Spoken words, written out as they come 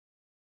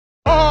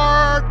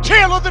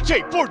Tail of the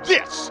tape for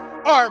this,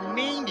 our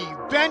main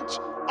event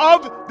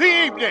of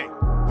the evening.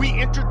 We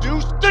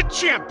introduce the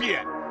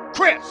champion,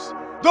 Chris,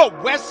 the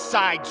West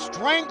Side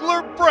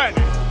Strangler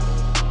Brennan.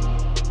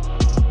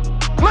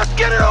 Let's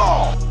get it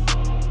on!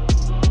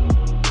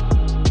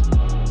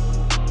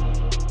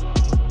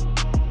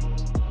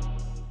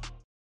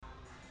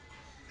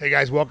 Hey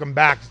guys, welcome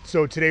back.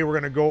 So today we're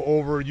going to go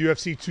over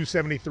UFC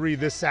 273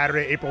 this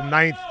Saturday, April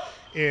 9th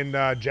in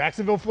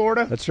Jacksonville,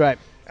 Florida. That's right.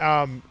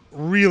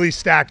 Really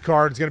stacked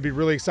card. It's going to be a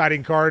really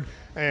exciting card,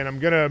 and I'm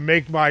going to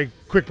make my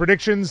quick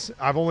predictions.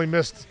 I've only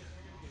missed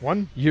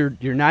one. You're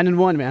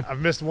 9-1, man. I've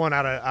missed one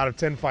out of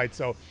 10 fights.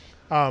 So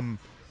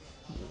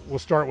we'll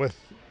start with.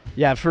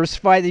 Yeah, first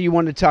fight that you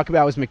wanted to talk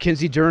about was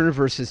Mackenzie Dern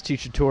versus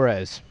Tecia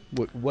Torres.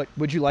 What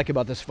would you like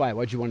about this fight?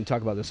 Why'd you want to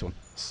talk about this one?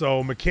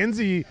 So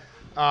Mackenzie,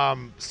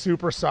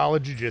 super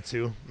solid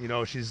jiu-jitsu. You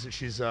know,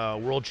 she's a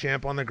world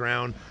champ on the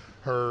ground.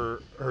 Her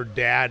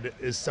dad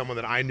is someone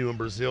that I knew in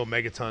Brazil,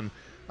 Megaton.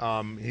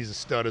 He's a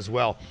stud as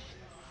well.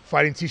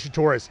 Fighting Tecia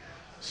Torres.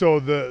 So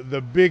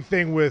the big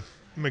thing with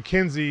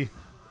Mackenzie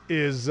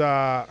is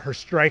her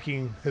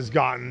striking has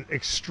gotten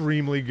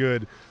extremely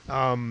good.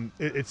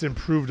 It's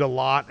improved a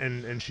lot,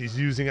 and she's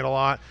using it a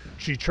lot.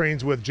 She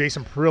trains with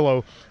Jason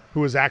Perillo,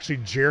 who is actually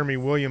Jeremy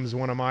Williams,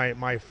 one of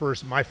my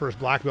first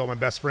black belt, my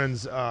best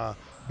friend's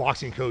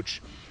boxing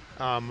coach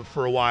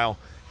for a while.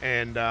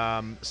 And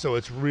so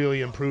it's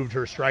really improved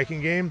her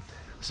striking game.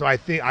 So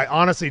I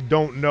honestly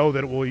don't know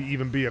that it will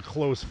even be a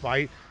close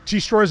fight.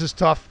 Tecia Torres is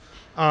tough.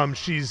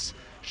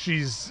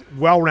 She's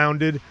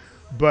well-rounded,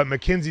 but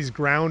Mackenzie's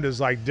ground is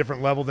like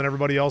different level than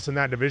everybody else in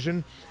that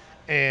division,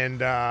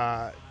 and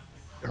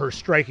her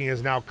striking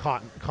is now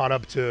caught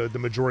up to the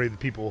majority of the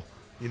people,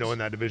 you know, in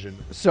that division.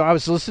 So I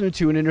was listening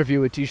to an interview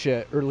with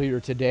Tecia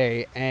earlier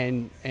today,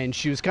 and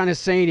she was kind of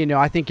saying, you know,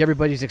 I think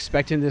everybody's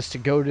expecting this to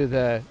go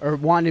to or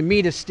wanting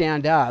me to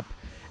stand up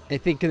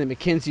and thinking that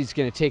Mackenzie's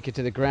going to take it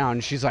to the ground.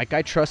 And she's like,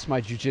 I trust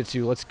my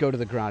jiu-jitsu. Let's go to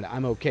the ground.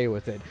 I'm okay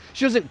with it.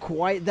 She wasn't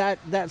quite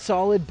that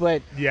solid,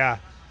 but yeah.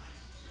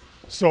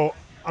 So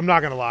I'm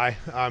not gonna lie.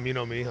 You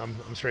know me. I'm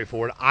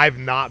straightforward. I've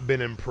not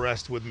been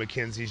impressed with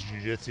Mackenzie's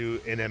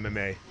jiu-jitsu in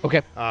MMA.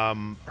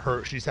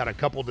 Okay. She's had a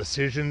couple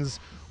decisions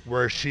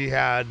where she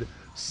had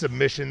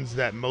submissions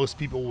that most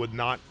people would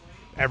not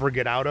ever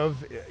get out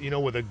of, you know,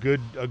 with a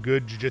good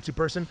jiu-jitsu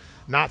person.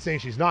 Not saying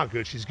she's not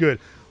good, she's good,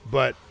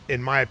 but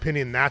in my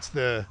opinion, that's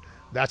the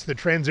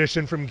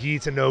transition from gi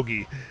to no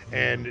gi.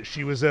 And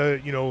she was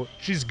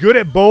she's good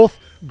at both,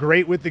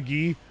 great with the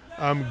gi,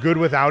 good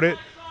without it,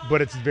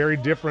 but it's very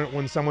different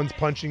when someone's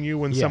punching you,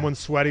 when someone's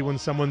sweaty, when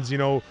someone's, you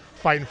know,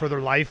 fighting for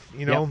their life,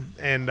 you know.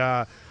 Yep.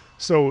 And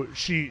so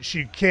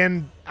she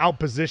can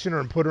outposition her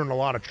and put her in a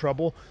lot of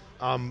trouble.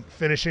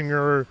 Finishing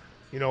her,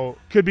 you know,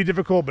 could be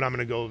difficult, but I'm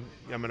gonna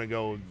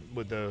go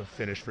with the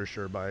finish for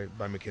sure by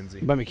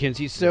Mackenzie. By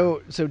Mackenzie.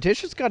 So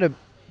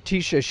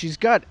Tecia, she's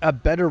got a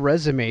better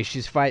resume.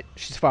 She's fought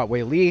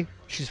Wei Li.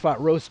 She's fought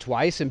Rose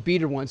twice and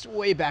beat her once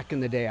way back in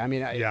the day. I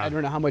mean, I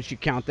don't know how much you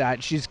count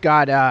that. She's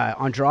got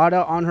Andrade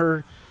on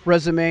her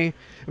resume.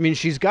 I mean,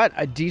 she's got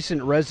a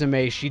decent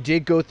resume. She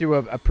did go through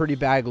a pretty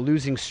bad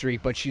losing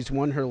streak, but she's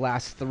won her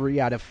last 3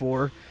 out of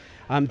 4.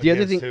 The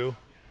other thing. Who?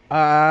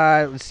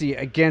 Let's see,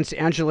 against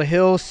Angela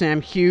Hill, Sam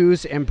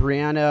Hughes, and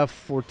Brianna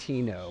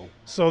Fortino.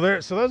 So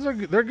they're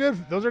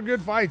good. Those are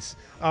good fights.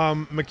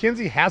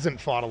 Mackenzie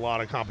hasn't fought a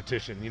lot of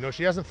competition. You know,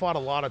 she hasn't fought a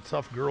lot of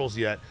tough girls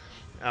yet.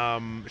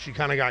 She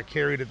kind of got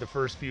carried at the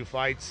first few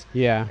fights.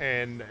 Yeah.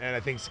 And I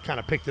think kind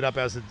of picked it up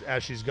as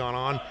she's gone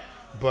on.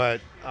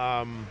 But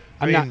I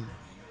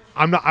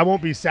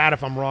won't be sad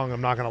if I'm wrong.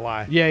 I'm not gonna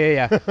lie.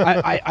 Yeah.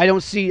 I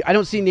don't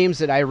see names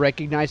that I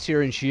recognize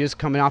here, and she is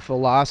coming off a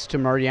loss to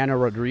Mariana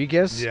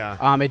Rodriguez.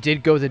 Yeah. It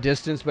did go the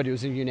distance, but it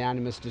was a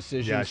unanimous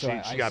decision. Yeah,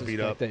 so she got beat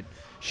up. That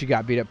she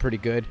got beat up pretty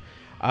good.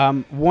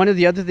 One of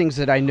the other things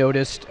that I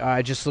noticed,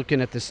 just looking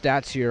at the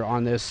stats here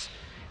on this,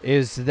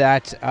 is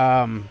that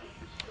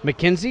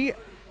Mackenzie,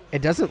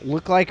 it doesn't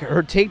look like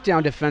her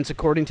takedown defense,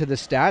 according to the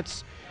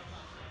stats.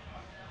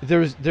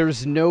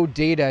 There's no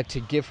data to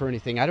give her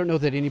anything. I don't know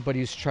that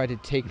anybody's tried to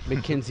take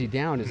Mackenzie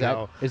down. Is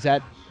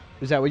that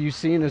what you've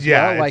seen as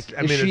well? Like,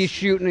 is she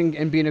shooting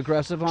and being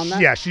aggressive on that?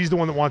 Yeah, she's the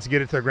one that wants to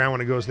get it to the ground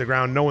when it goes to the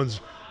ground. No one's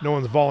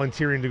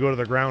volunteering to go to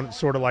the ground,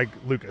 sort of like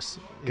Lucas.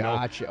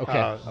 Gotcha.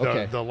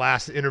 Okay. The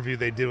last interview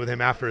they did with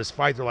him after his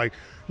fight, they're like,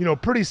 you know,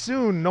 pretty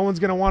soon no one's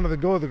going to want to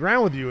go to the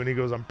ground with you. And he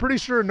goes, I'm pretty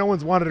sure no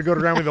one's wanted to go to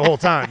the ground with you the whole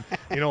time.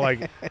 You know,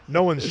 like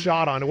no one's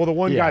shot on it. Well, the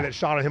one guy that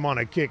shot at him on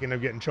a kick ended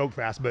up getting choked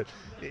fast. But,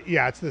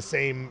 yeah, it's the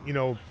same, you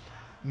know,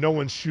 no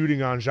one's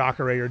shooting on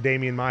Jacare or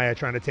Damian Maia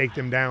trying to take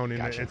them down.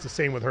 And it's the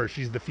same with her.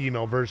 She's the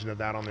female version of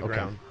that on the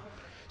ground.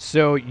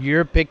 So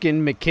you're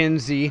picking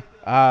Mackenzie,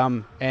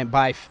 and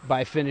by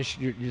finish,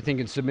 you're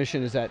thinking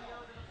submission. Is that?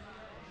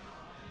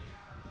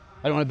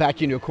 I don't want to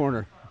back you into a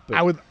corner. But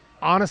I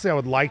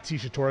would like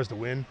Tecia Torres to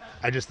win.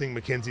 I just think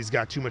Mackenzie's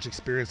got too much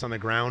experience on the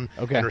ground,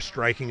 and her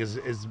striking is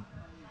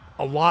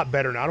a lot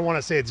better now. I don't want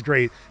to say it's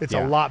great. It's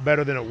a lot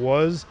better than it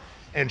was,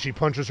 and she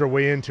punches her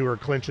way into her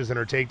clinches and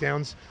her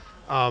takedowns.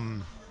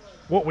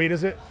 What weight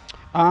is it?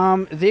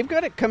 They've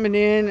got it coming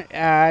in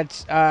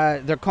at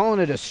they're calling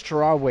it a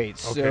straw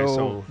weight, Okay,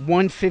 so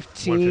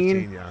 115.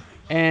 115,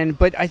 yeah.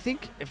 But I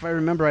think if I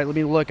remember right, let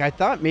me look. I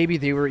thought maybe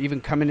they were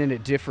even coming in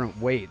at different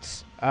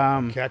weights.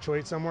 Catch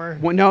weight somewhere?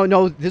 Well,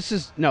 no.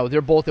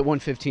 They're both at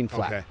 115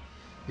 flat. Okay.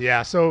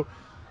 Yeah, so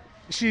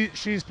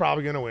she's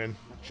probably going to win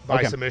by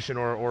Okay. submission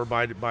or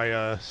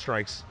by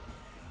strikes.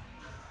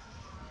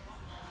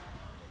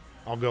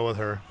 I'll go with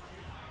her.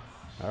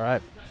 All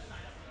right.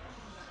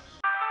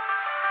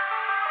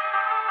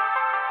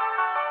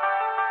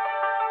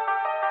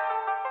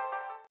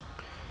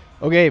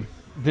 Okay,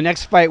 the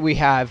next fight we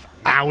have.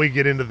 Now we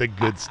get into the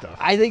good stuff.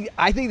 I think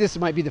this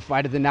might be the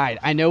fight of the night.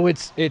 I know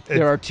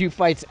there are two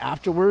fights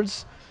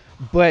afterwards,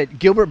 but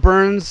Gilbert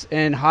Burns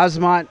and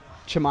Khamzat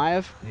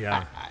Chimaev.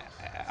 Yeah.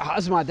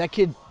 Khamzat, that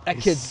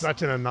He's kid's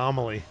such an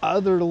anomaly.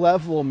 other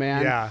level,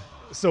 man. Yeah.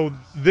 So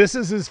this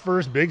is his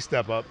first big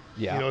step up.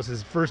 Yeah. You know, it's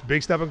his first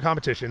big step in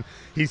competition.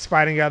 He's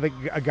fighting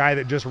a guy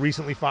that just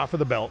recently fought for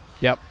the belt.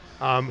 Yep.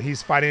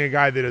 He's fighting a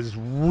guy that is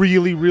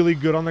really, really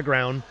good on the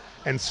ground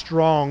and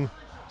strong.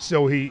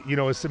 So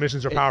his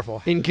submissions are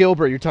powerful. In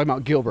Gilbert, you're talking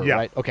about Gilbert, Yeah.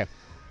 right? Okay.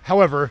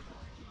 However,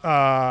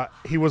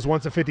 he was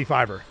once a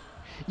 55er.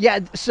 Yeah,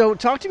 so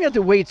talk to me about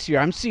the weights here.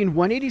 I'm seeing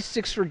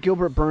 186 for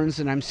Gilbert Burns,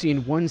 and I'm seeing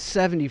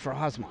 170 for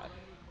Khamzat.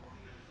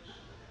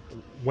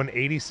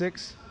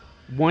 186.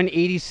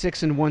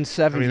 186 and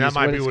 170. I mean, that is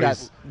might what be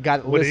it's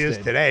got what it listed.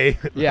 is today.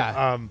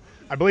 Yeah.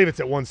 I believe it's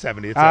at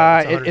 170. It's a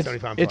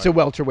 175 pound it's fight. a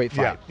welterweight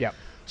fight. Yeah.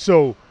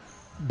 So,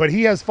 but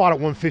he has fought at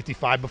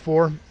 155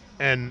 before,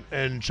 and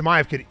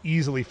Chimaev could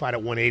easily fight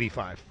at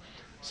 185.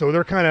 So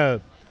they're kind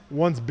of,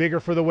 one's bigger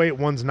for the weight,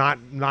 one's not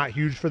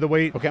huge for the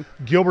weight. Okay.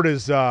 Gilbert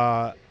is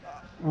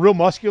real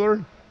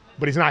muscular,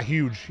 but he's not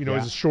huge. Yeah.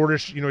 He's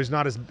shortish. He's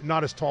not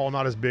as tall,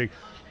 not as big.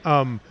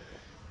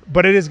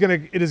 But it is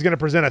gonna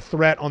present a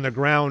threat on the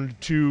ground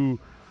to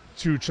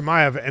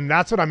Chimaev, and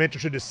that's what I'm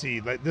interested to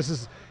see. Like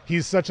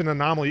he's such an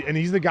anomaly, and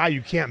he's the guy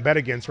you can't bet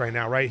against right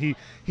now, right? He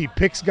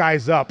picks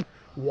guys up,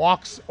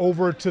 walks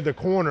over to the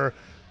corner,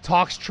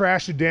 talks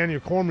trash to Daniel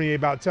Cormier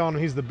about telling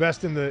him he's the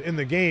best in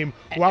the game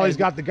while he's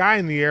got the guy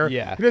in the air.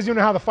 Yeah. He doesn't even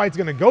know how the fight's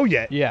gonna go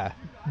yet. Yeah.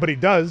 But he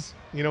does,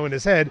 in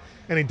his head,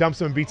 and he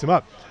dumps him and beats him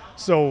up.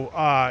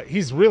 So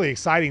he's really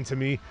exciting to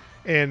me,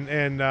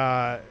 and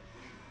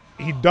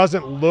he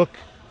doesn't look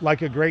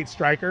like a great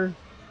striker.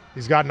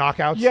 He's got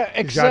knockouts. Yeah,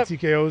 he's got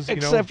TKOs.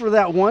 Except for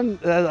that one,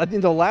 I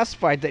think the last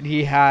fight that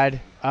he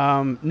had.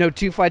 No,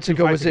 2 fights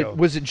ago.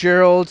 Was it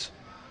Gerald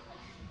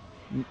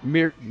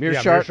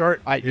Mearshart?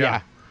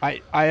 Yeah.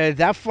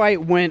 That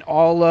fight went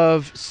all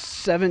of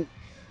 7.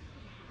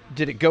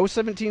 Did it go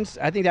 17?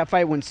 I think that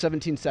fight went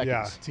 17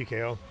 seconds. Yeah,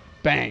 TKO.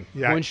 Bang.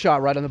 Yeah. One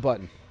shot right on the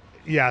button.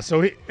 Yeah.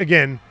 So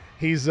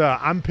he's.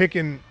 I'm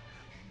picking.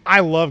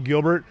 I love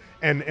Gilbert,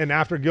 and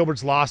after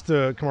Gilbert's loss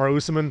to Kamaru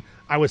Usman,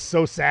 I was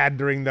so sad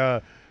during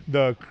the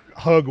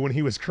hug when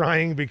he was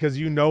crying, because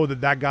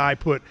that guy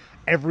put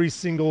every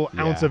single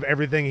ounce of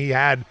everything he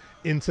had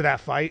into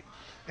that fight,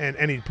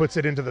 and he puts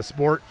it into the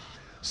sport.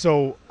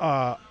 So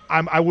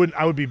I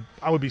would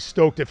be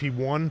stoked if he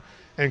won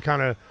and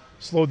kind of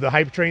slowed the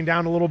hype train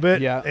down a little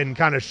bit, and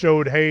kind of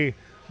showed, hey,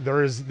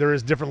 there is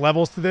different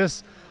levels to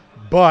this.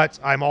 But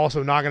I'm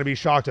also not going to be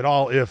shocked at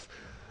all if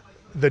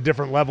the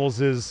different levels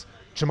is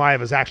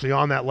Chimaev is actually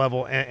on that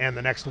level and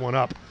the next one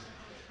up.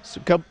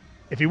 So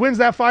if he wins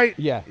that fight,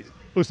 yeah,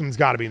 Usman's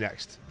got to be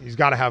next. He's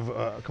got to have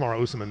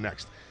Kamaru Usman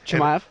next.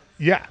 Chimaev?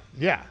 Yeah,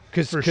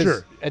 for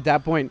sure. At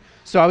that point,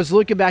 so I was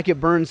looking back at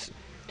Burns.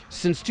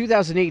 Since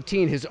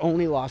 2018, his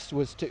only loss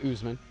was to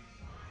Usman.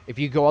 If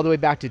you go all the way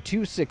back to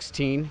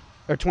 2016,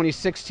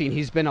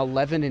 he's been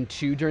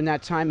 11-2 during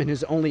that time, and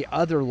his only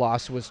other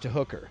loss was to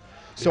Hooker.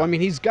 So I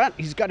mean, he's got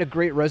a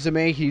great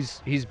resume.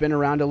 He's been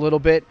around a little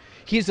bit.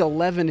 He's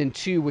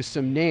 11-2 with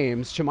some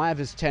names. Chimaev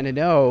is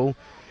 10-0,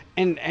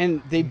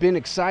 and they've been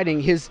exciting.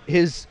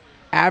 His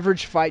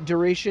average fight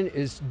duration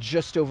is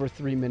just over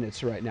 3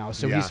 minutes right now.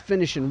 So he's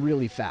finishing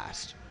really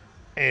fast.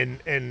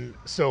 And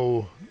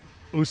so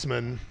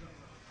Usman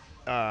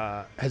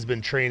has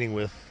been training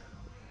with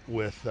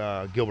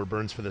Gilbert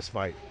Burns for this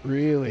fight.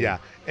 Really? Yeah.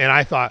 And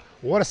I thought,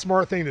 what a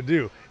smart thing to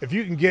do. If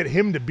you can get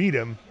him to beat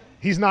him,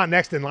 he's not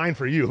next in line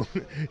for you.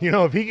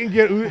 If he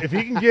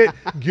can get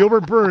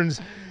Gilbert Burns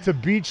to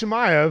beat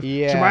Chimaev,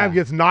 Chimaev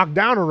gets knocked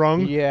down a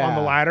rung on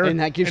the ladder, and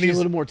that gives you a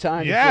little more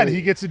time. Yeah, and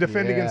he gets to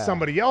defend against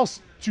somebody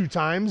else 2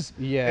 times,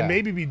 and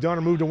maybe be done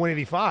or moved to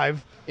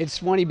 185. It's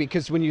funny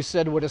because when you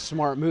said what a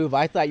smart move,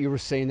 I thought you were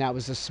saying that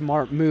was a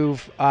smart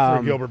move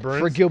for Gilbert Burns.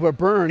 For Gilbert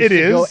Burns, it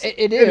is.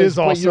 It is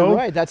also. But you're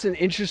right. That's an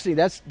interesting.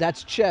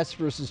 That's chess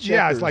versus checkers.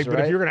 Yeah, it's like, right?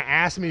 but if you're going to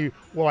ask me,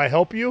 will I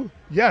help you?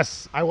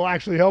 Yes, I will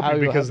actually help you,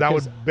 because that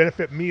would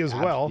benefit me as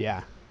well.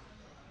 Yeah.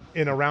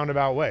 In a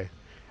roundabout way.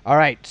 All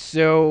right,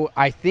 so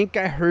I think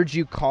I heard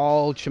you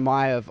call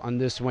Chimaev on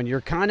this one.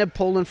 You're kind of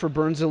pulling for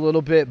Burns a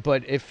little bit,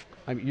 but if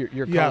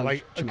you're calling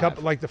like Chimaev. a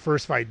couple, like the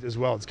first fight as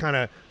well. It's kind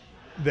of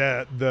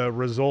the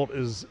result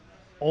is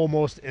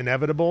almost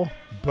inevitable,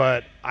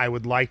 but I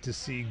would like to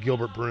see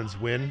Gilbert Burns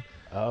win.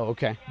 Oh,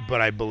 okay. But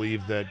I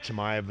believe that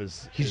Chimaev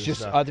is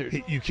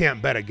you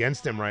can't bet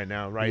against him right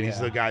now, right? Yeah. He's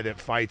the guy that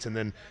fights and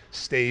then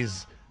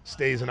stays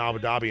in Abu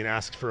Dhabi and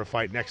asks for a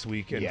fight next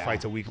week and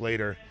fights a week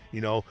later.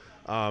 You know,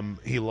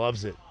 he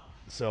loves it.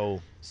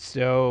 So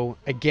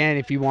again,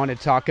 if you want to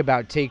talk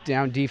about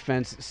takedown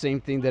defense,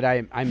 same thing that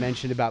I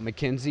mentioned about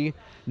McKenzie.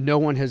 No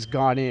one has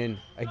gone in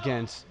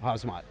against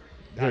Hazmat.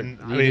 He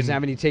doesn't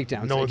have any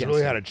takedowns. No one's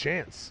really had a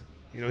chance.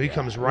 You know, he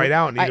comes right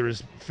out and either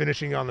is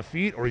finishing on the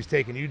feet or he's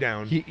taking you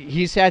down.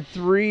 He's had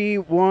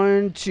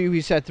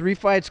he's had 3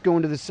 fights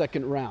going to the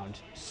second round.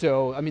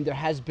 So, I mean, there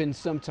has been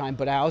some time,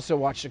 but I also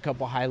watched a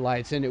couple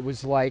highlights, and it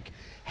was like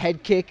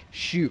head kick,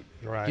 shoot.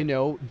 Right. You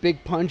know,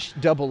 big punch,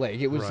 double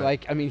leg. It was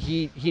like, I mean,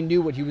 he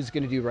knew what he was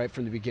going to do right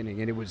from the beginning,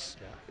 and it was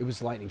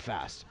lightning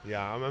fast.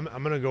 Yeah, I'm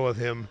going to go with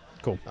him.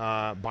 Cool.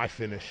 By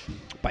finish.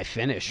 By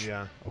finish?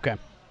 Yeah. Okay.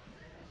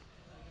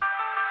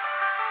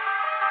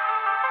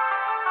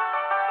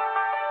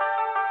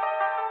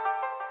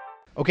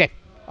 Okay,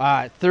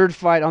 third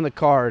fight on the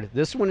card.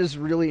 This one is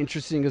really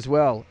interesting as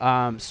well.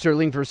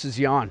 Sterling versus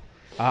Jan.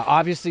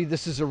 Obviously,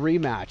 this is a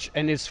rematch,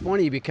 and it's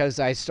funny because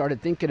I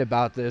started thinking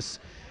about this,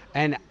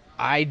 and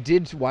I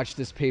did watch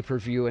this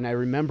pay-per-view, and I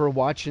remember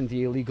watching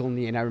the illegal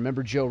knee, and I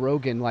remember Joe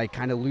Rogan like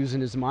kind of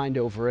losing his mind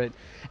over it,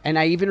 and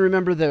I even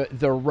remember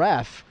the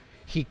ref.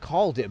 He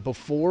called it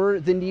before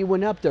the knee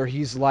went up there.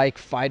 He's like,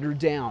 fighter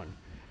down,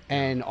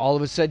 and all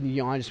of a sudden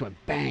Jan just went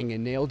bang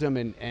and nailed him,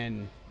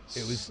 and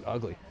it was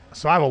ugly.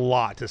 So I have a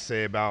lot to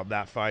say about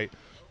that fight.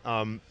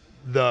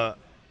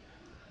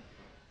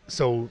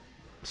 So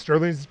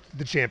Sterling's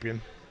the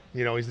champion.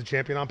 You know, he's the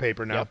champion on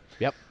paper now.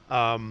 Yep.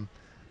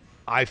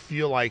 I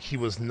feel like he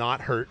was not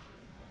hurt.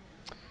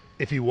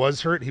 If he was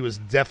hurt, he was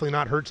definitely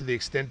not hurt to the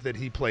extent that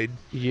he played.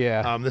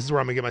 Yeah. This is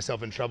where I'm going to get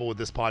myself in trouble with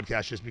this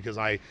podcast just because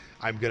I'm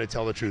going to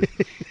tell the truth.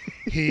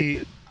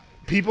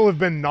 People have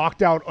been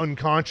knocked out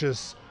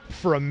unconscious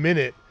for a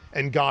minute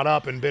and got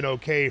up and been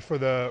okay for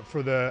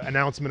the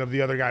announcement of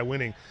the other guy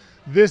winning.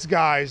 This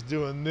guy's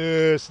doing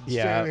this, and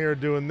standing here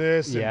doing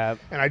this, and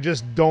I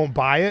just don't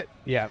buy it.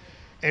 Yeah.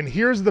 And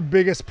here's the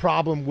biggest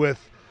problem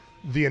with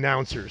the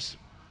announcers,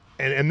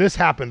 and this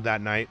happened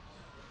that night.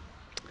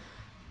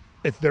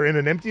 They're in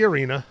an empty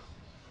arena,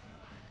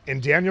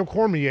 and Daniel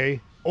Cormier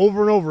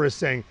over and over is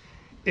saying,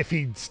 if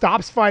he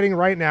stops fighting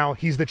right now,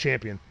 he's the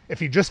champion. If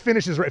he just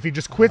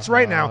quits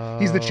right now,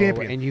 he's the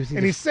champion. And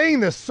he's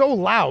saying this so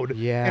loud.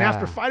 Yeah. And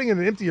after fighting in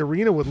an empty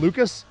arena with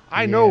Lucas,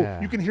 I know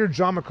you can hear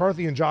John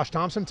McCarthy and Josh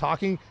Thompson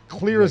talking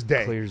clear as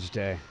day. Clear as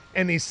day.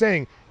 And he's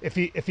saying, if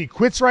he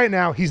quits right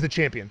now, he's the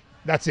champion.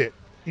 That's it.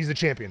 He's the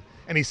champion.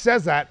 And he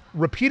says that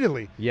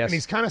repeatedly. Yes. And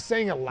he's kind of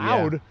saying it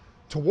loud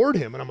toward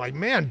him. And I'm like,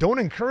 man, don't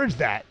encourage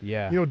that.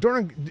 Yeah. You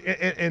know,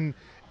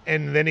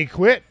 and then he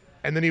quit.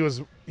 And then he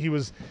was,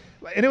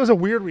 and it was a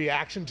weird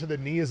reaction to the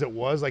knee as it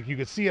was. Like you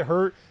could see it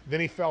hurt. Then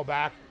he fell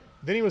back.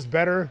 Then he was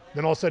better.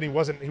 Then all of a sudden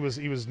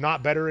he was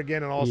not better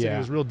again. And all of a sudden he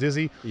was real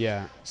dizzy.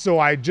 Yeah. So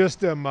I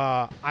just am,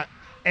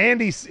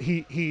 and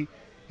he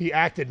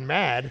acted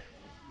mad.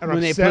 When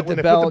they put the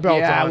belt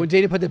on. When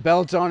Dana put the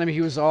belt on him,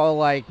 he was all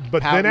like,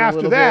 but then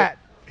after that,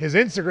 his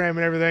Instagram and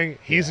everything,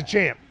 he's a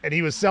champ. And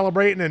he was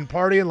celebrating and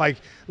partying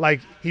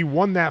like he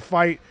won that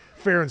fight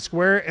fair and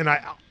square. And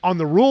on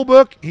the rule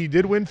book, he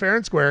did win fair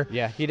and square.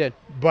 Yeah, he did.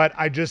 But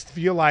I just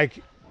feel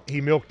like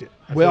he milked it.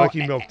 I feel like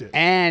he milked it.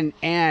 And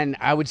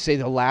I would say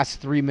the last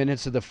 3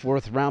 minutes of the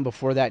fourth round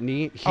before that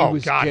knee, he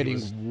was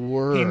getting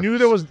worked. He knew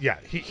there was,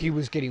 he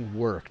was getting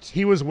worked.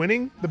 He was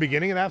winning the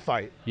beginning of that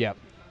fight. Yep.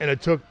 And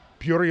it took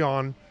Petr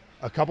Yan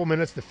a couple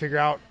minutes to figure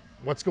out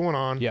what's going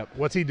on. Yep.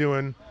 What's he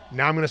doing?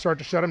 Now I'm going to start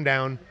to shut him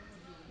down.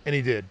 And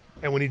he did.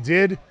 And when he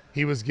did,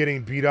 he was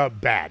getting beat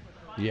up bad.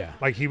 Yeah.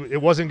 Like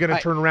it wasn't going to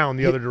turn around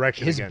the other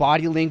direction His again.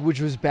 body language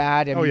was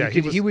bad. I mean,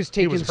 he was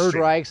taking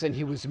strikes and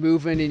he was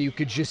moving, and you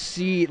could just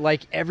see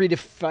like every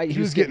fight he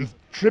was getting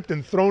tripped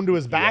and thrown to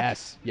his back.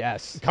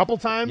 Yes. A couple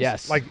times.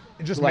 Yes. Like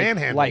just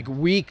manhandled. Like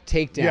weak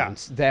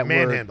takedowns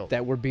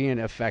that were being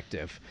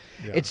effective.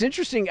 Yeah. It's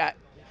interesting.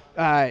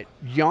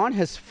 Jan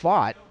has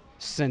fought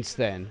since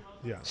then.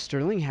 Yeah.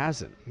 Sterling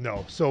hasn't.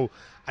 No. So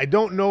I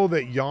don't know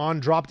that Jan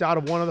dropped out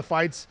of one of the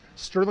fights.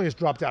 Sterling has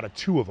dropped out of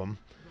 2 of them.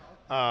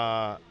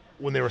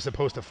 When they were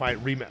supposed to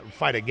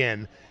fight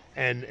again,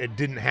 and it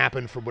didn't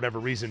happen for whatever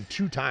reason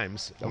 2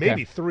 times,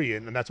 maybe 3,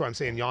 and that's why I'm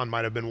saying Jan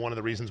might have been one of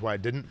the reasons why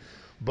it didn't.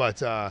 But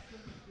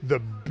the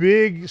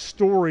big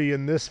story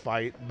in this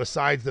fight,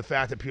 besides the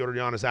fact that Petr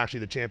Yan is actually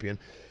the champion,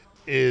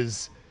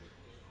 is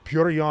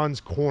Petr Yan's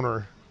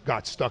corner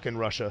got stuck in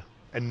Russia,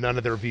 and none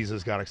of their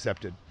visas got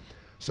accepted.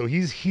 So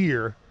he's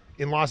here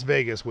in Las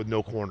Vegas with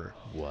no corner.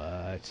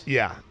 What?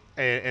 Yeah.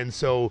 And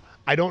so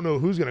I don't know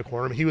who's going to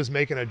corner him. He was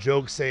making a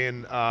joke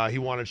saying he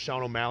wanted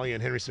Sean O'Malley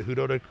and Henry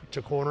Cejudo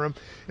to corner him.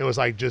 It was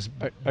like just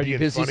Are you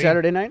busy funny.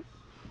 Saturday night?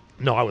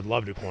 No, I would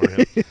love to corner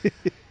him.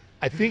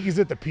 I think he's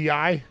at the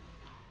PI,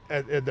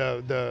 at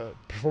the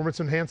Performance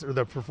Enhancement,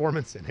 the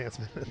Performance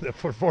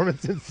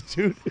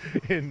Institute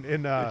in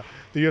the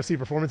UFC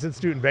Performance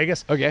Institute in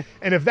Vegas. Okay.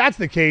 And if that's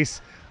the case,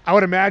 I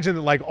would imagine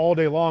that like all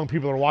day long,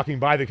 people are walking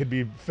by that could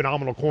be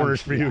phenomenal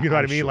corners for you. You know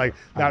what I mean? Sure. Like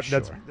I'm that's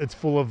sure. it's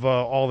full of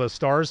all the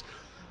stars,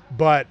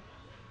 but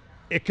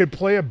it could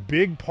play a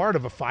big part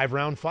of a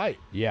 5-round fight.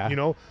 Yeah. You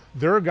know,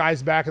 there are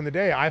guys back in the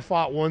day. I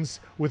fought once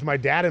with my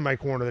dad in my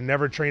corner that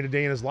never trained a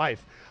day in his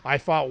life. I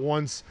fought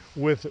once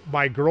with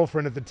my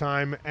girlfriend at the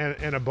time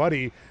and a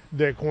buddy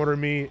that cornered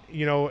me,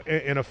 you know,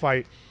 in a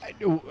fight.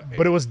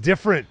 But it was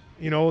different.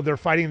 You know, they're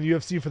fighting in the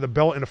UFC for the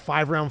belt in a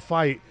 5-round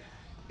fight.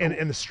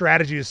 And the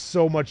strategy is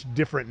so much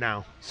different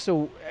now.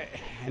 So,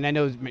 and I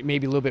know it's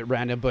maybe a little bit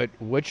random, but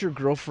what's your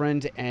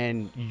girlfriend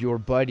and your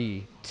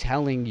buddy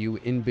telling you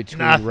in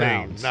between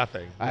rounds?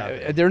 Nothing.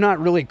 They're not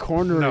really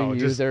cornering No, you.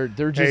 just, They're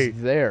just hey,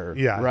 there.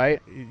 Yeah.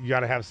 Right. You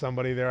got to have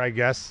somebody there, I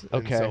guess.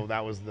 Okay. And so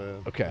that was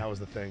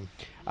the thing.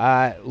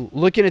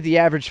 Looking at the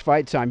average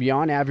fight time,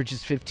 Jan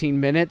averages 15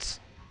 minutes.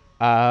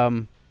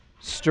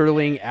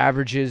 Sterling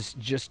averages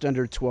just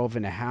under 12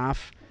 and a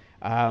half.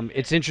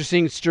 It's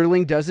interesting.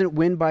 Sterling doesn't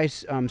win by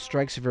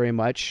strikes very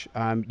much.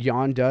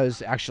 Jan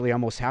does. Actually,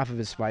 almost half of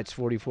his fights,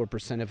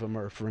 44% of them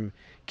are from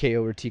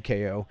KO or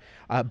TKO.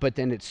 But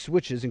then it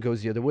switches and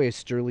goes the other way.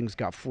 Sterling's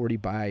got 40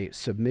 by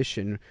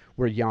submission,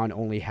 where Jan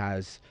only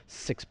has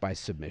 6 by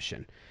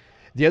submission.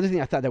 The other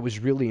thing I thought that was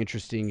really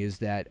interesting is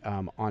that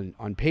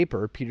on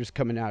paper, Petra's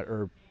coming out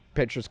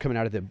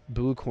of the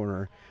blue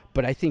corner,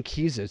 but I think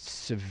he's a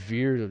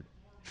severe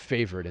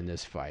favorite in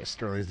this fight.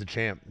 Sterling's the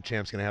champ. The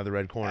champ's going to have the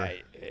red corner.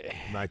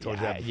 I told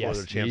you that before. Yes,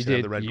 the champ's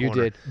going to have the red corner.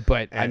 You did,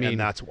 but and, I mean, and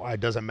that's why it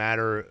doesn't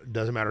matter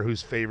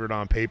who's favored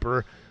on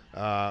paper.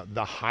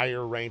 The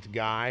higher ranked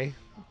guy,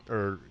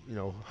 or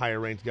higher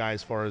ranked guy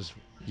as far as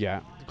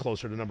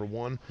closer to number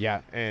one.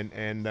 Yeah.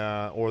 And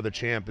or the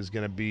champ is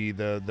going to be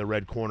the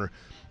red corner,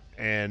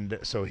 and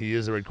so he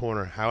is the red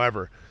corner.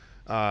 However,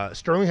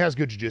 Sterling has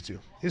good jiu-jitsu.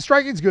 His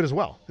striking's good as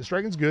well. His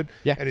striking's good,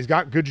 and he's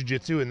got good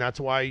jiu-jitsu, and that's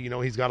why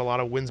he's got a lot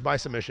of wins by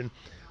submission.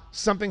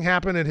 Something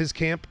happened at his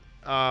camp.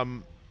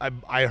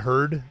 I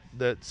heard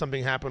that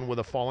something happened with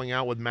a falling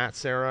out with Matt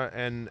Serra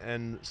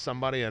and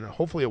somebody, and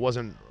hopefully it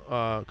wasn't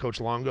Coach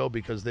Longo,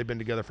 because they've been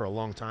together for a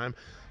long time.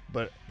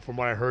 But from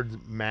what I heard,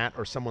 Matt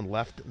or someone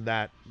left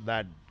that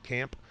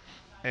camp,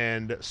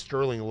 and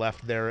Sterling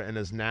left there and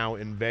is now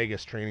in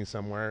Vegas training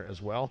somewhere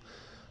as well.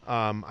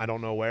 I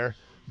don't know where,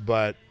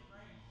 but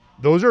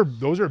those are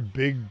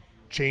big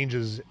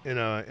changes in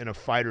a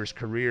fighter's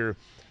career,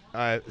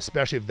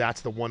 especially if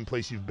that's the one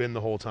place you've been the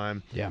whole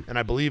time. Yeah. And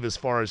I believe as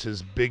far as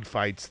his big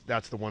fights,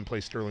 that's the one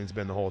place Sterling's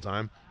been the whole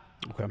time.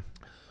 Okay.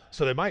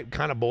 So they might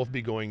kind of both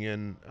be going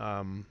in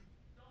a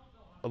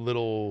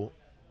little.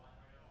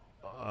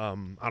 I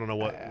don't know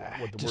what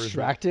the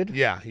distracted. word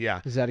is. Yeah.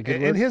 Is that a good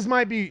word? And his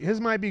might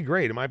be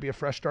great. It might be a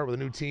fresh start with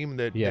a new team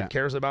that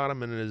cares about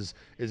him and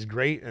is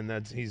great, and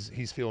that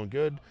he's feeling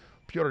good.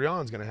 Petr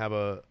Yan's going to have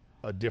a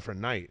different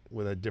night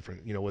with a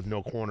different, with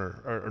no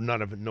corner or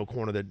no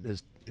corner that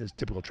is his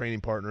typical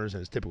training partners and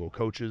his typical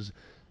coaches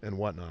and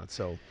whatnot.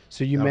 So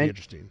you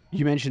interesting.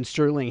 You mentioned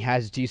Sterling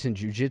has decent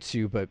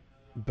jiu-jitsu, but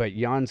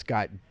Jan's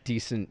got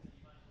decent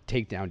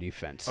takedown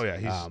defense. Oh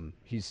yeah,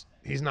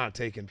 he's not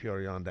taking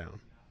Petr Yan down.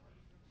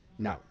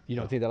 No, you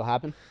don't think that'll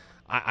happen?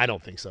 I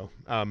don't think so.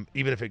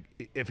 Even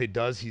if it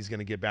does, he's going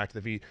to get back to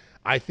the feet.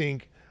 I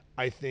think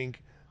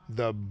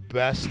the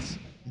best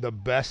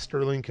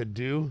Sterling could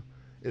do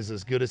is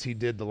as good as he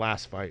did the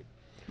last fight.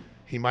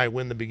 He might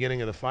win the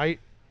beginning of the fight,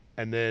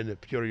 and then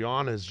Petr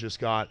Yan has just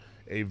got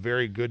a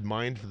very good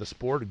mind for the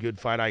sport, a good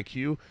fight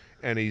IQ,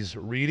 and he's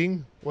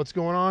reading what's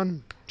going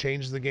on,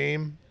 changes the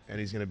game, and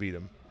he's going to beat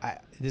him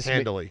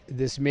handily.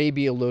 This may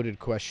be a loaded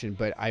question,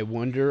 but I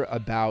wonder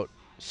about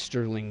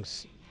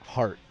Sterling's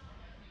heart.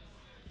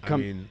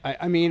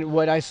 I mean,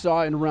 what I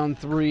saw in round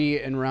 3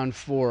 and round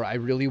 4, I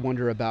really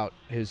wonder about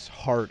his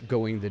heart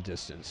going the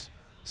distance.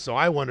 So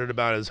I wondered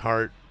about his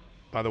heart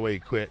by the way he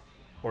quit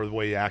or the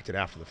way he acted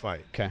after the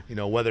fight. Okay.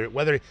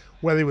 Whether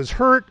he was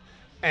hurt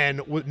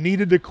and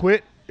needed to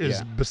quit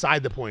is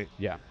beside the point.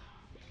 Yeah.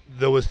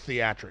 There was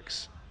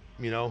theatrics,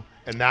 and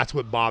that's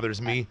what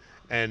bothers me.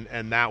 And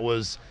that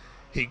was,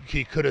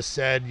 he could have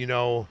said,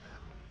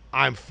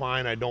 I'm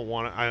fine. I don't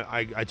want to.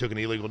 I took an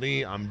illegal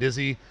knee. I'm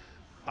dizzy.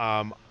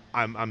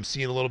 I'm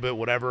seeing a little bit,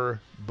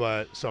 whatever.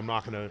 But so I'm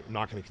not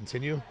gonna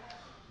continue.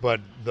 But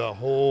the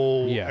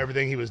whole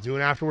everything he was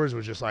doing afterwards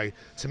was just like,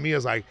 to me,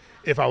 is like,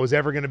 if I was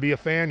ever gonna be a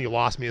fan, you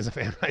lost me as a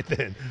fan right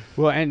then.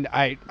 Well, and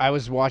I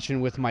was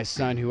watching with my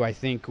son, who I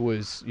think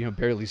was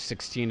barely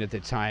 16 at the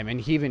time, and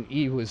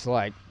he was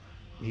like,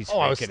 he's.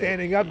 I was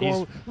standing up,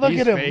 going, look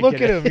at him, look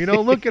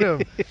at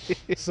him.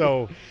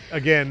 So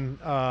again,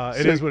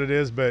 it is what it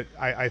is. But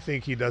I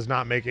think he does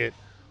not make it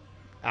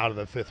out of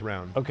the 5th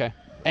round. Okay.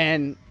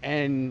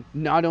 And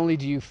not only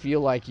do you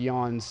feel like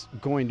Jan's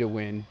going to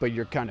win, but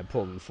you're kind of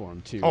pulling for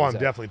him too. Oh, I'm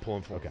definitely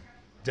pulling for him. Okay.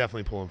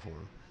 Definitely pulling for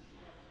him.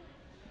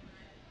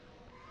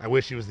 I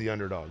wish he was the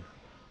underdog,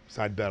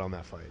 so I'd bet on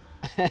that fight.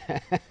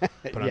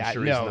 But I'm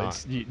sure he's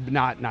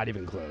not. It's not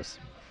even close.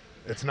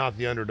 It's not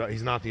the underdog.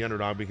 He's not the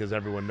underdog because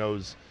everyone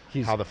knows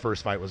how the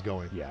first fight was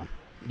going.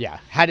 Yeah.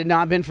 Had it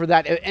not been for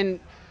that, and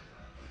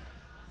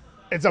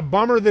it's a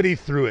bummer that he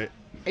threw it.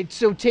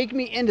 So take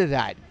me into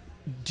that.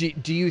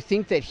 Do you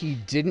think that he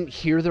didn't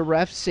hear the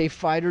ref say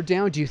fighter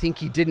down? Do you think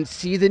he didn't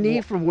see the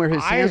knee from where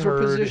his hands were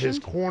positioned? His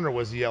corner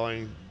was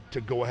yelling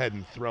to go ahead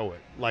and throw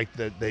it, like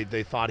that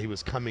they thought he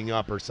was coming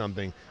up or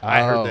something.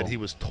 I heard that he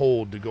was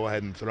told to go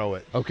ahead and throw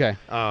it. Okay.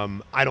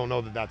 I don't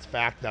know that that's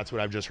fact. That's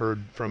what I've just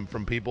heard from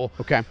people.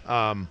 Okay.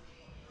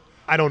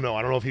 I don't know.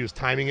 I don't know if he was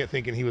timing it,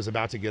 thinking he was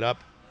about to get up.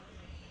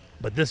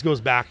 But this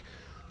goes back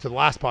to the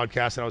last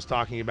podcast that I was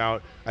talking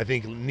about. I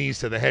think knees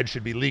to the head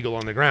should be legal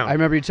on the ground. I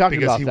remember you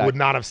talking about that. Because he would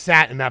not have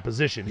sat in that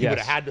position. He would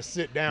have had to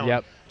sit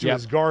down to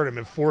his guard him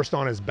and forced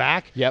on his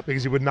back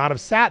because he would not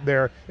have sat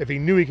there if he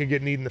knew he could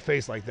get kneed in the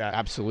face like that.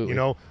 Absolutely. You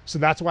know, so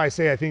that's why I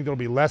say I think there'll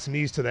be less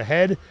knees to the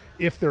head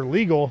if they're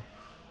legal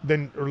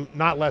than, or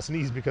not less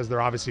knees because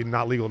they're obviously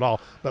not legal at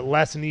all, but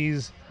less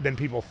knees than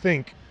people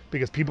think,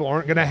 because people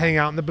aren't going to hang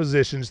out in the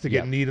positions to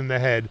get kneed in the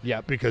head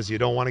because you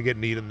don't want to get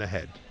kneed in the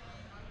head.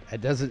 It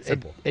doesn't.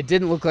 It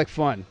didn't look like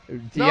fun.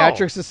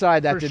 Theatrics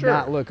aside, that did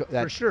not look.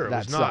 That, for sure, it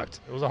was not.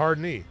 It was a hard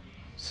knee.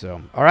 So,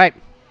 all right,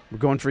 we're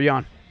going for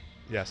Jan.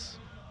 Yes.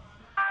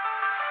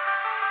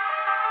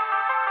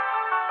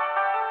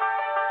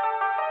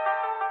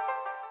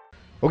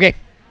 Okay,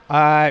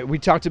 we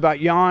talked about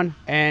Jan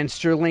and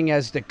Sterling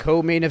as the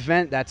co-main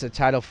event. That's a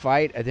title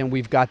fight, and then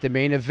we've got the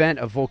main event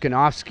of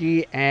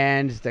Volkanovski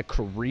and the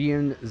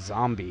Korean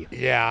Zombie.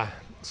 Yeah.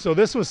 So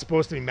this was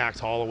supposed to be Max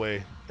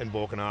Holloway and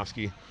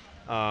Volkanovski.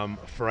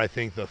 For I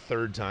think the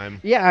third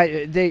time. Yeah,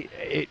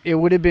 it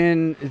would have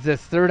been the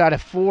third out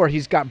of four.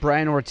 He's got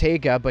Brian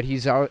Ortega, but he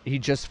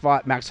just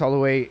fought Max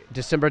Holloway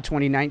December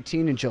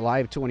 2019 and July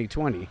of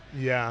 2020.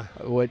 Yeah.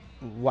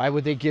 Why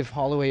would they give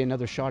Holloway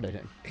another shot at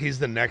him? He's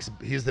the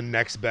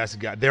next best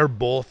guy. They're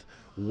both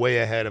way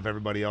ahead of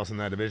everybody else in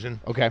that division.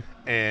 Okay.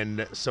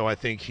 And so I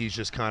think he's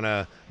just kind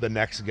of the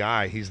next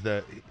guy. He's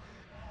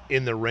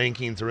in the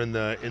rankings or in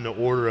the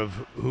order of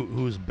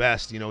who's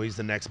best, you know, he's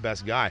the next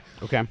best guy.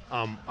 Okay.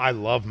 I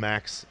love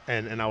Max,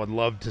 and I would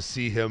love to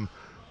see him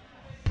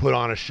put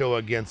on a show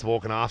against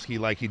Volkanovski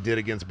like he did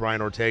against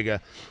Brian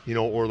Ortega, you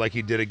know, or like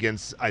he did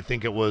against, I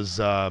think it was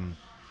Calvin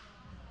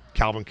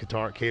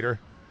Kattar,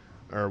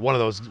 or one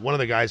of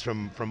the guys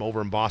from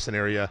over in Boston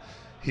area.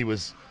 He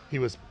was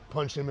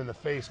punching him in the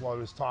face while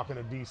he was talking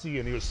to DC,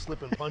 and he was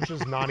slipping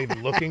punches, not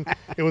even looking.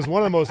 It was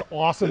one of the most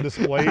awesome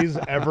displays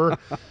ever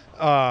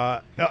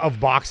of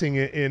boxing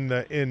in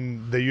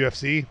the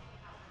UFC.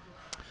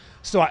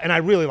 So, and I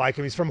really like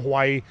him. He's from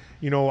Hawaii.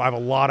 You know, I have a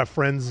lot of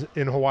friends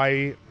in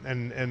Hawaii,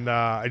 and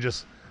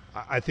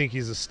I think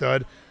he's a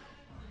stud.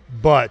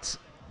 But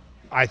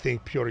I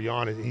think Petr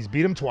Yan, he's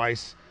beat him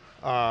twice.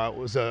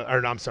 I'm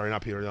sorry,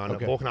 not Petr Yan.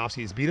 Okay. Volkanovski,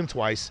 he's beat him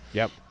twice.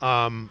 Yep.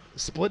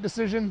 Split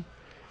decision.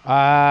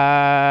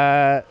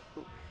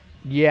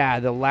 Yeah,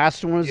 the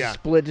last one was a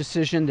split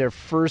decision. Their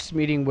first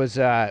meeting was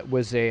a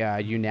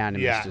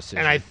unanimous decision.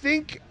 And I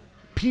think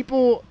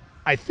people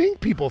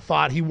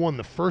thought he won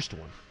the first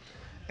one,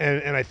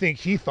 and I think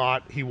he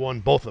thought he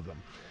won both of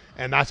them,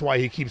 and that's why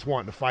he keeps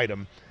wanting to fight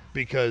him,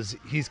 because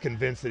he's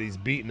convinced that he's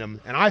beaten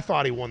him. And I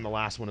thought he won the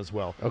last one as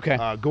well. Okay.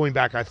 Going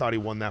back, I thought he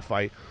won that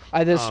fight.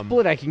 The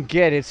split I can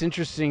get. It's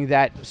interesting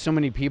that so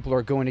many people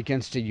are going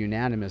against a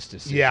unanimous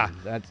decision.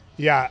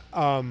 Yeah.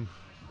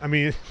 I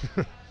mean,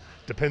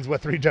 depends what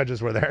three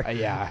judges were there.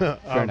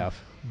 Fair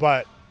enough.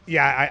 But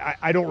yeah,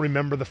 I don't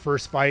remember the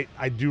first fight.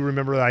 I do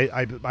remember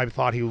that I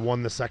thought he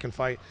won the second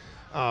fight.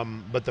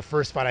 But the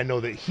first fight, I know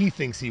that he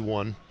thinks he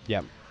won.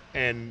 Yeah.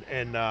 And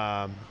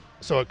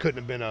so it couldn't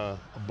have been a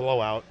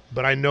blowout.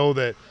 But I know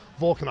that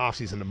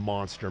Volkanovski's a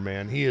monster,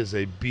 man. He is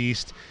a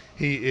beast.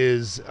 He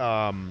is.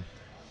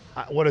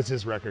 What is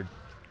his record?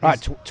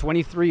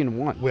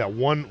 23-1. Yeah,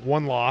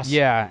 one loss.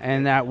 Yeah,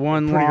 and that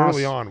one pretty loss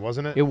early on,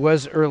 wasn't it? It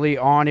was early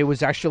on. It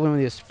was actually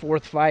only his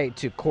fourth fight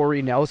to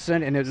Corey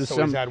Nelson, and it was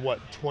he's had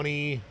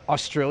 20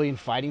 Australian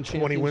fighting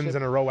 20 wins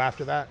in a row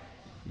after that.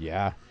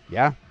 Yeah,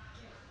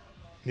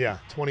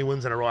 20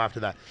 wins in a row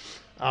after that.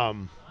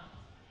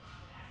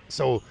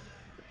 So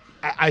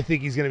I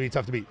think he's going to be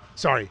tough to beat.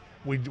 Sorry,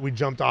 we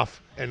jumped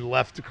off and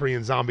left the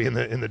Korean Zombie in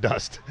the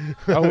dust.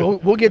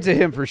 We'll get to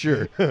him for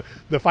sure.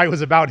 The fight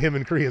was about him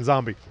and Korean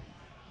Zombie.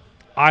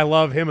 I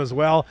love him as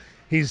well.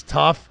 He's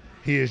tough.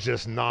 He is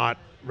just not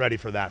ready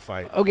for that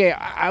fight. Okay,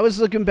 I was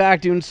looking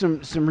back, doing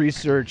some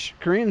research.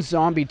 Korean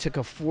Zombie took a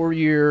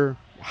 4-year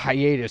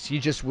hiatus. He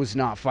just was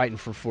not fighting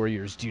for 4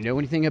 years. Do you know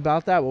anything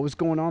about that? What was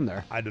going on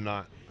there? I do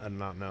not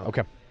know.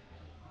 Okay.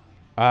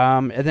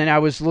 And then I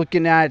was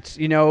looking at,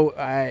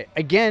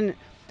 again,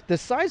 the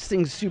size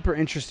thing's super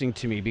interesting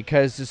to me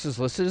because this is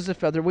listed as a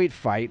featherweight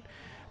fight,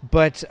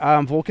 but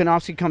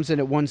Volkanovski comes in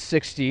at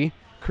 160.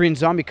 Korean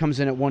Zombie comes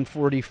in at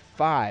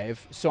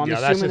 145. So I'm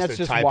assuming that's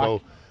just a typo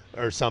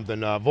or something.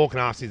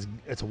 Volkanovski's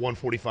it's a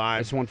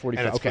 145. It's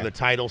 145. And it's for the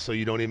title, so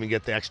you don't even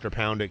get the extra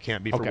pound. It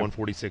can't be for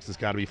 146. It's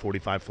got to be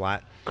 45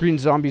 flat. Korean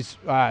Zombie's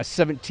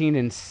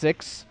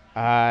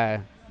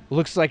 17-6.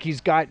 Looks like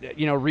he's got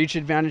reach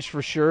advantage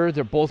for sure.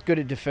 They're both good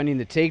at defending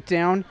the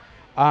takedown.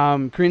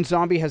 Korean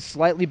Zombie has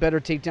slightly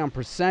better takedown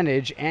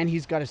percentage, and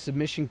he's got a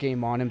submission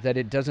game on him that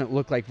it doesn't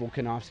look like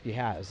Volkanovski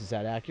has. Is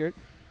that accurate?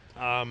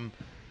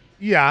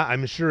 Yeah,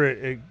 I'm sure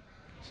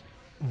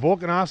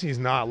Volkanovski's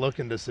not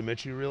looking to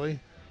submit you really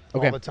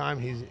Okay. all the time.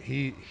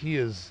 He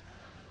is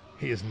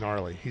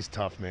gnarly. He's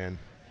tough, man.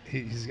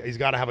 He's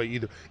got to have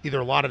either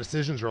a lot of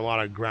decisions or a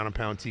lot of ground and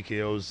pound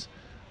TKOs.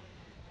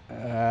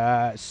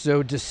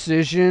 So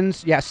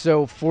decisions, yeah.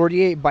 So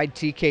 48 by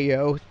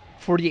TKO,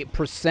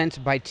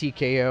 48% by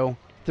TKO,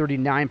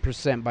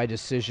 39% by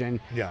decision.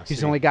 Yeah, He's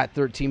see. only got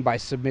 13 by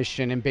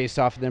submission, and based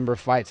off the number of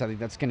fights, I think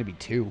that's going to be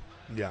 2.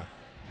 Yeah.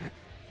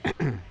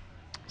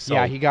 So,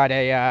 Yeah, he got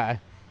a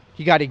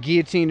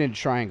guillotine and a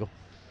triangle.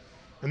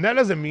 and that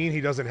doesn't mean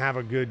he doesn't have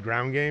a good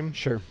ground game.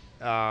 Sure.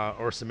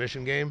 Or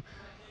submission game.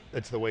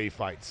 It's the way he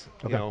fights.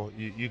 Okay. You know,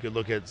 you could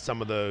look at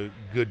some of the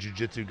good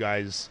jiu-jitsu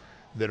guys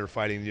that are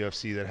fighting the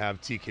UFC that have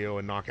TKO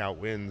and knockout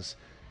wins,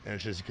 and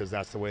it's just because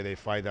that's the way they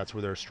fight. That's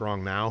where they're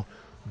strong now.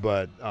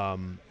 But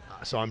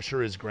so I'm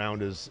sure his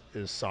ground is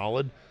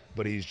solid,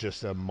 but he's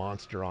just a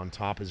monster on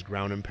top. His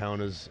ground and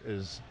pound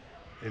is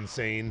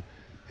insane.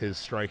 His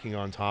striking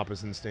on top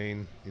is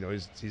insane. You know,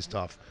 he's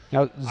tough.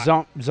 Now,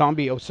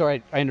 Zombie. Oh,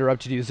 sorry, I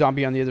interrupted you.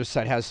 Zombie on the other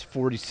side has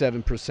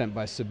 47%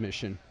 by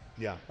submission.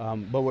 Yeah.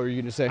 But what were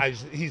you going to say?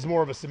 He's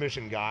more of a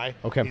submission guy.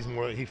 Okay.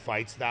 He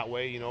fights that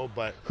way, you know.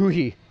 But Who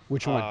he?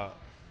 Which one?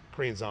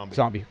 Korean Zombie.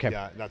 Zombie. Okay.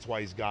 Yeah, that's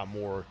why he's got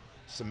more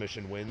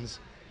submission wins.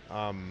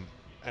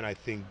 And I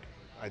think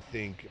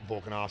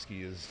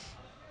Volkanovski is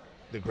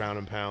the ground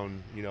and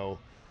pound. You know,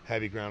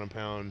 heavy ground and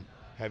pound,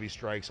 heavy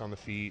strikes on the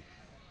feet.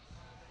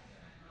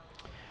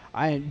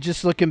 I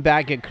just looking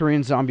back at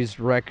Korean Zombie's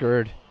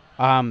record.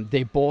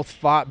 They both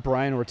fought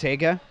Brian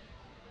Ortega.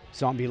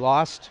 Zombie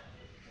lost.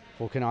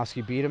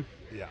 Volkanovski beat him.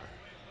 Yeah.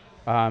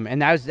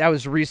 And that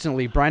was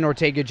recently. Brian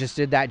Ortega just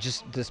did that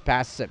just this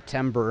past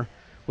September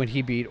when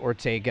he beat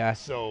Ortega.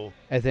 So.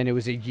 And then it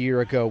was a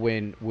year ago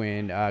when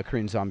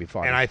Korean Zombie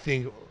fought. And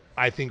him.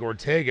 I think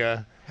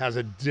Ortega has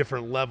a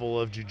different level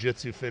of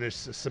jiu-jitsu finish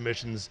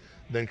submissions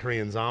than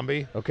Korean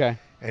Zombie. Okay.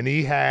 And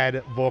he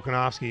had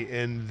Volkanovski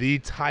in the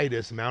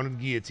tightest mounted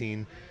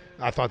guillotine.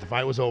 I thought the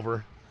fight was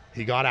over.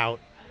 He got out.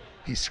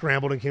 He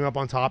scrambled and came up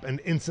on top and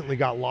instantly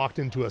got locked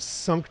into a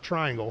sunk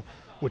triangle,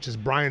 which is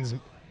Brian's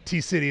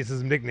T-City. It's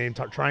his nickname,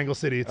 Triangle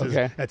City.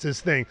 That's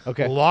his thing.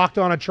 Okay. Locked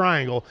on a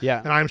triangle. Yeah.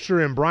 And I'm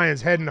sure in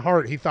Brian's head and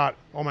heart, he thought,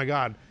 oh, my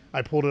God,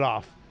 I pulled it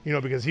off. You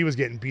know, because he was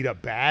getting beat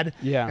up bad.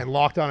 Yeah. And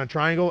locked on a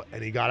triangle,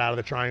 and he got out of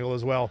the triangle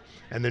as well,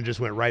 and then just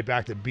went right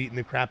back to beating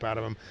the crap out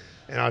of him.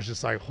 And I was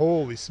just like,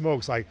 holy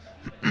smokes. Like,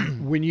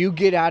 when you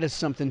get out of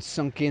something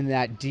sunk in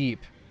that deep,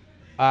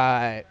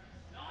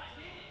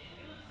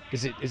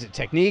 is it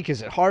technique?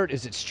 Is it heart?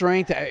 Is it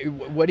strength?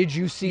 What did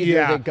you see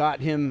there that got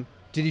him?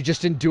 Did he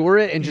just endure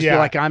it and just be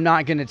like, I'm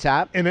not going to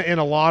tap? In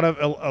a lot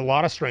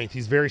of strength.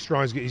 He's very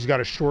strong. He's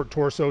got a short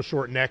torso,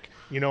 short neck,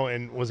 you know,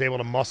 and was able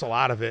to muscle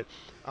out of it.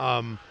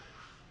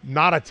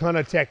 Not a ton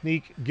of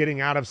technique getting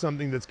out of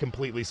something that's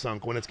completely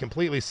sunk. When it's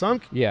completely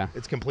sunk,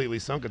 it's completely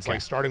sunk. It's like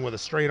starting with a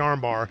straight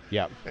arm bar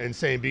and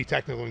saying be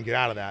technical and get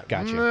out of that.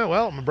 Gotcha.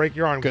 Well, I'm going to break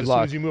your arm Good because as luck.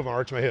 soon as you move, I'll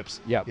arch my hips.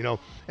 Yep. You know,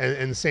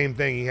 and the same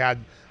thing. He had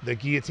the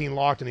guillotine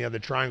locked and he had the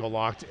triangle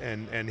locked,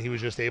 and he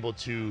was just able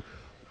to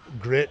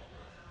grit,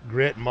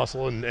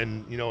 muscle,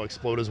 and you know,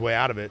 explode his way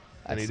out of it.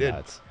 And he did.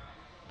 Nuts.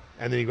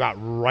 And then he got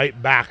right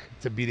back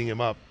to beating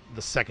him up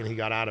the second he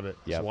got out of it.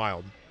 It's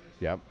wild.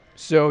 Yep.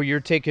 So you're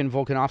taking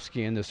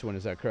Volkanovski in this one,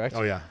 is that correct?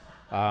 Oh, yeah.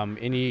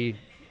 Any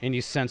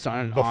sense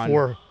on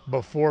before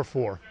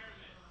 4.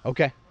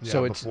 Okay. Yeah,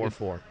 so before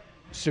 4.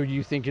 So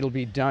you think it'll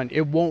be done?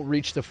 It won't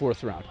reach the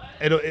 4th round.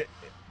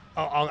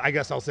 I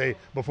guess I'll say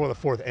before the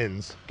 4th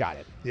ends. Got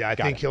it. Yeah, I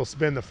think he'll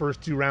spend the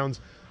first 2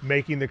 rounds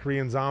making the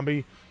Korean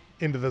Zombie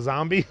into the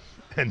zombie,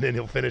 and then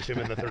he'll finish him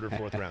in the 3rd or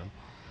 4th round.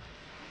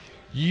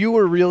 You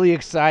were really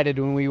excited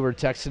when we were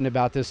texting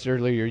about this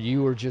earlier.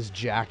 You were just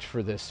jacked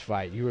for this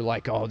fight. You were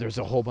like, "Oh, there's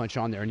a whole bunch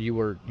on there," and you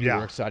were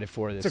excited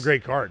for this. It's a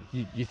great card.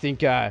 You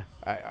think?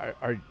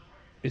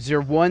 Is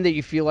there one that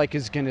you feel like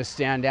is going to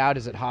stand out?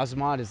 Is it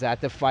Hazmat? Is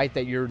that the fight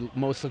that you're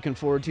most looking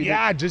forward to?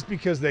 Yeah, just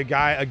because the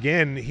guy,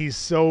 again, he's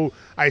so.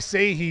 I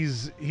say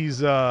he's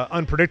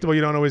unpredictable.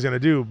 You don't know what he's going to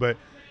do, but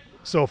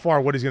so far,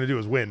 what he's going to do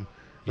is win,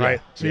 right?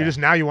 So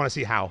you want to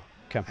see how.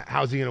 Okay.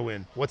 How's he going to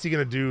win? What's he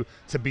going to do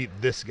to beat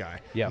this guy?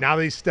 Yep. Now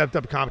that he's stepped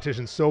up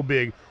competition so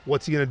big,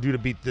 what's he going to do to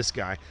beat this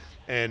guy?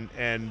 And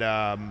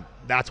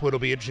that's what'll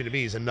be interesting to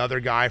me. He's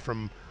another guy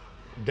from.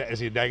 Is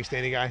he a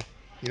Dagestani guy?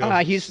 You know,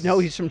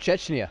 he's from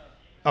Chechnya.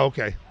 Oh,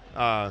 okay.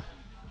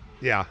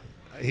 Yeah.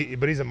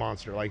 But he's a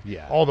monster. Like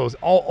Yeah. all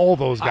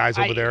those guys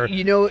over there.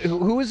 You know,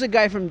 who was the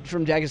guy from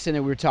Dagestan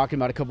that we were talking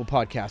about a couple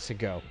podcasts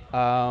ago?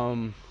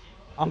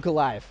 Uncle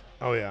Live.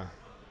 Oh yeah.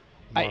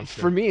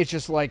 For me, it's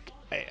just like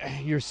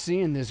you're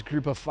seeing this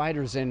group of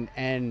fighters,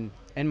 and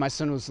my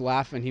son was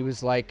laughing. He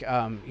was like,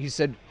 he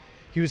said,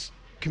 he was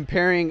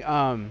comparing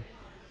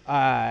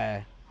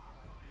Uncle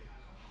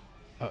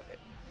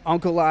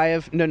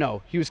Live.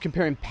 No, he was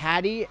comparing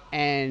Patty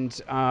and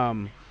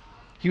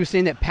he was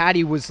saying that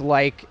Patty was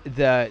like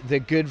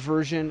the good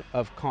version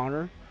of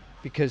Connor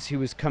because he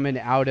was coming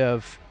out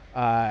of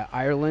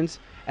Ireland,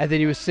 and then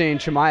he was saying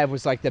Chimaev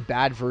was like the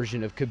bad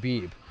version of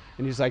Khabib.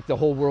 And he's like, the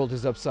whole world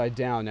is upside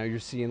down. Now you're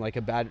seeing like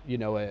a bad,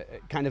 a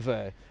kind of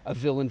a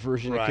villain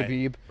version Right, of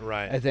Khabib,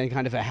 right. and then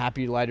kind of a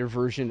happy, lighter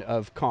version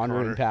of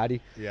Conor and Paddy.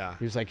 Yeah.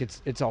 He was like,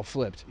 it's all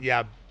flipped.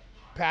 Yeah,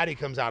 Paddy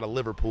comes out of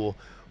Liverpool,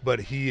 but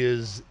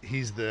he's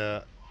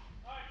the,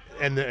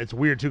 and it's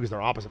weird too because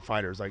they're opposite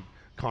fighters. Like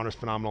Conor's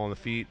phenomenal on the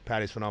feet,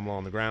 Paddy's phenomenal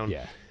on the ground.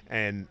 Yeah.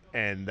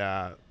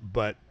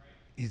 But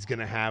he's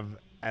gonna have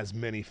as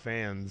many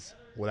fans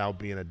without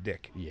being a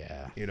dick.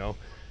 Yeah.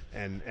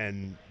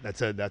 And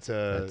that's a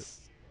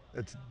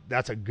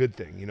good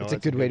thing. It's a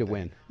good way to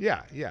win.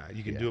 Yeah.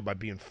 You can do it by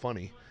being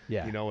funny.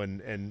 Yeah.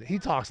 And he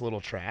talks a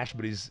little trash,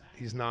 but he's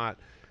not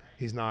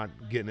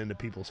getting into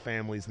people's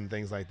families and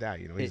things like that.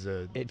 He's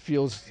a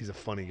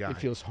funny guy. It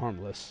feels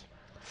harmless.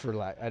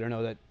 I don't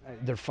know that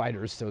they're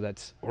fighters, so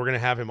that's. We're gonna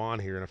have him on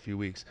here in a few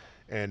weeks,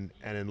 and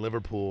in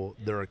Liverpool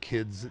there are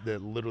kids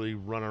that literally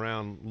run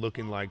around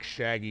looking like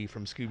Shaggy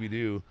from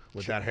Scooby-Doo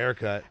with that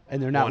haircut,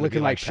 and they're not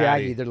looking like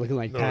Shaggy; they're looking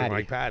like Paddy.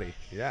 Like Paddy,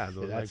 yeah,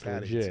 that's like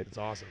Paddy. legit. It's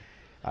awesome.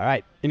 All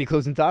right, any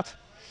closing thoughts?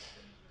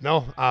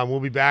 No, we'll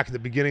be back at the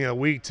beginning of the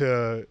week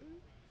to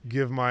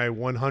give my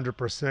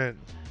 100%.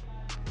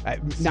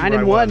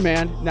 9-1,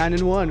 man.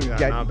 9-1.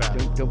 Yeah, not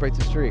bad. Don't break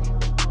the streak.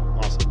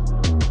 Awesome.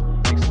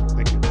 Thanks.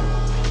 Thank you.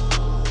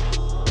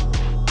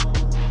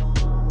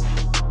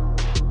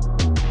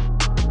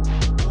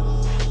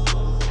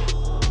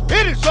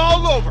 It is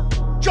all over,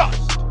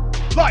 just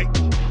like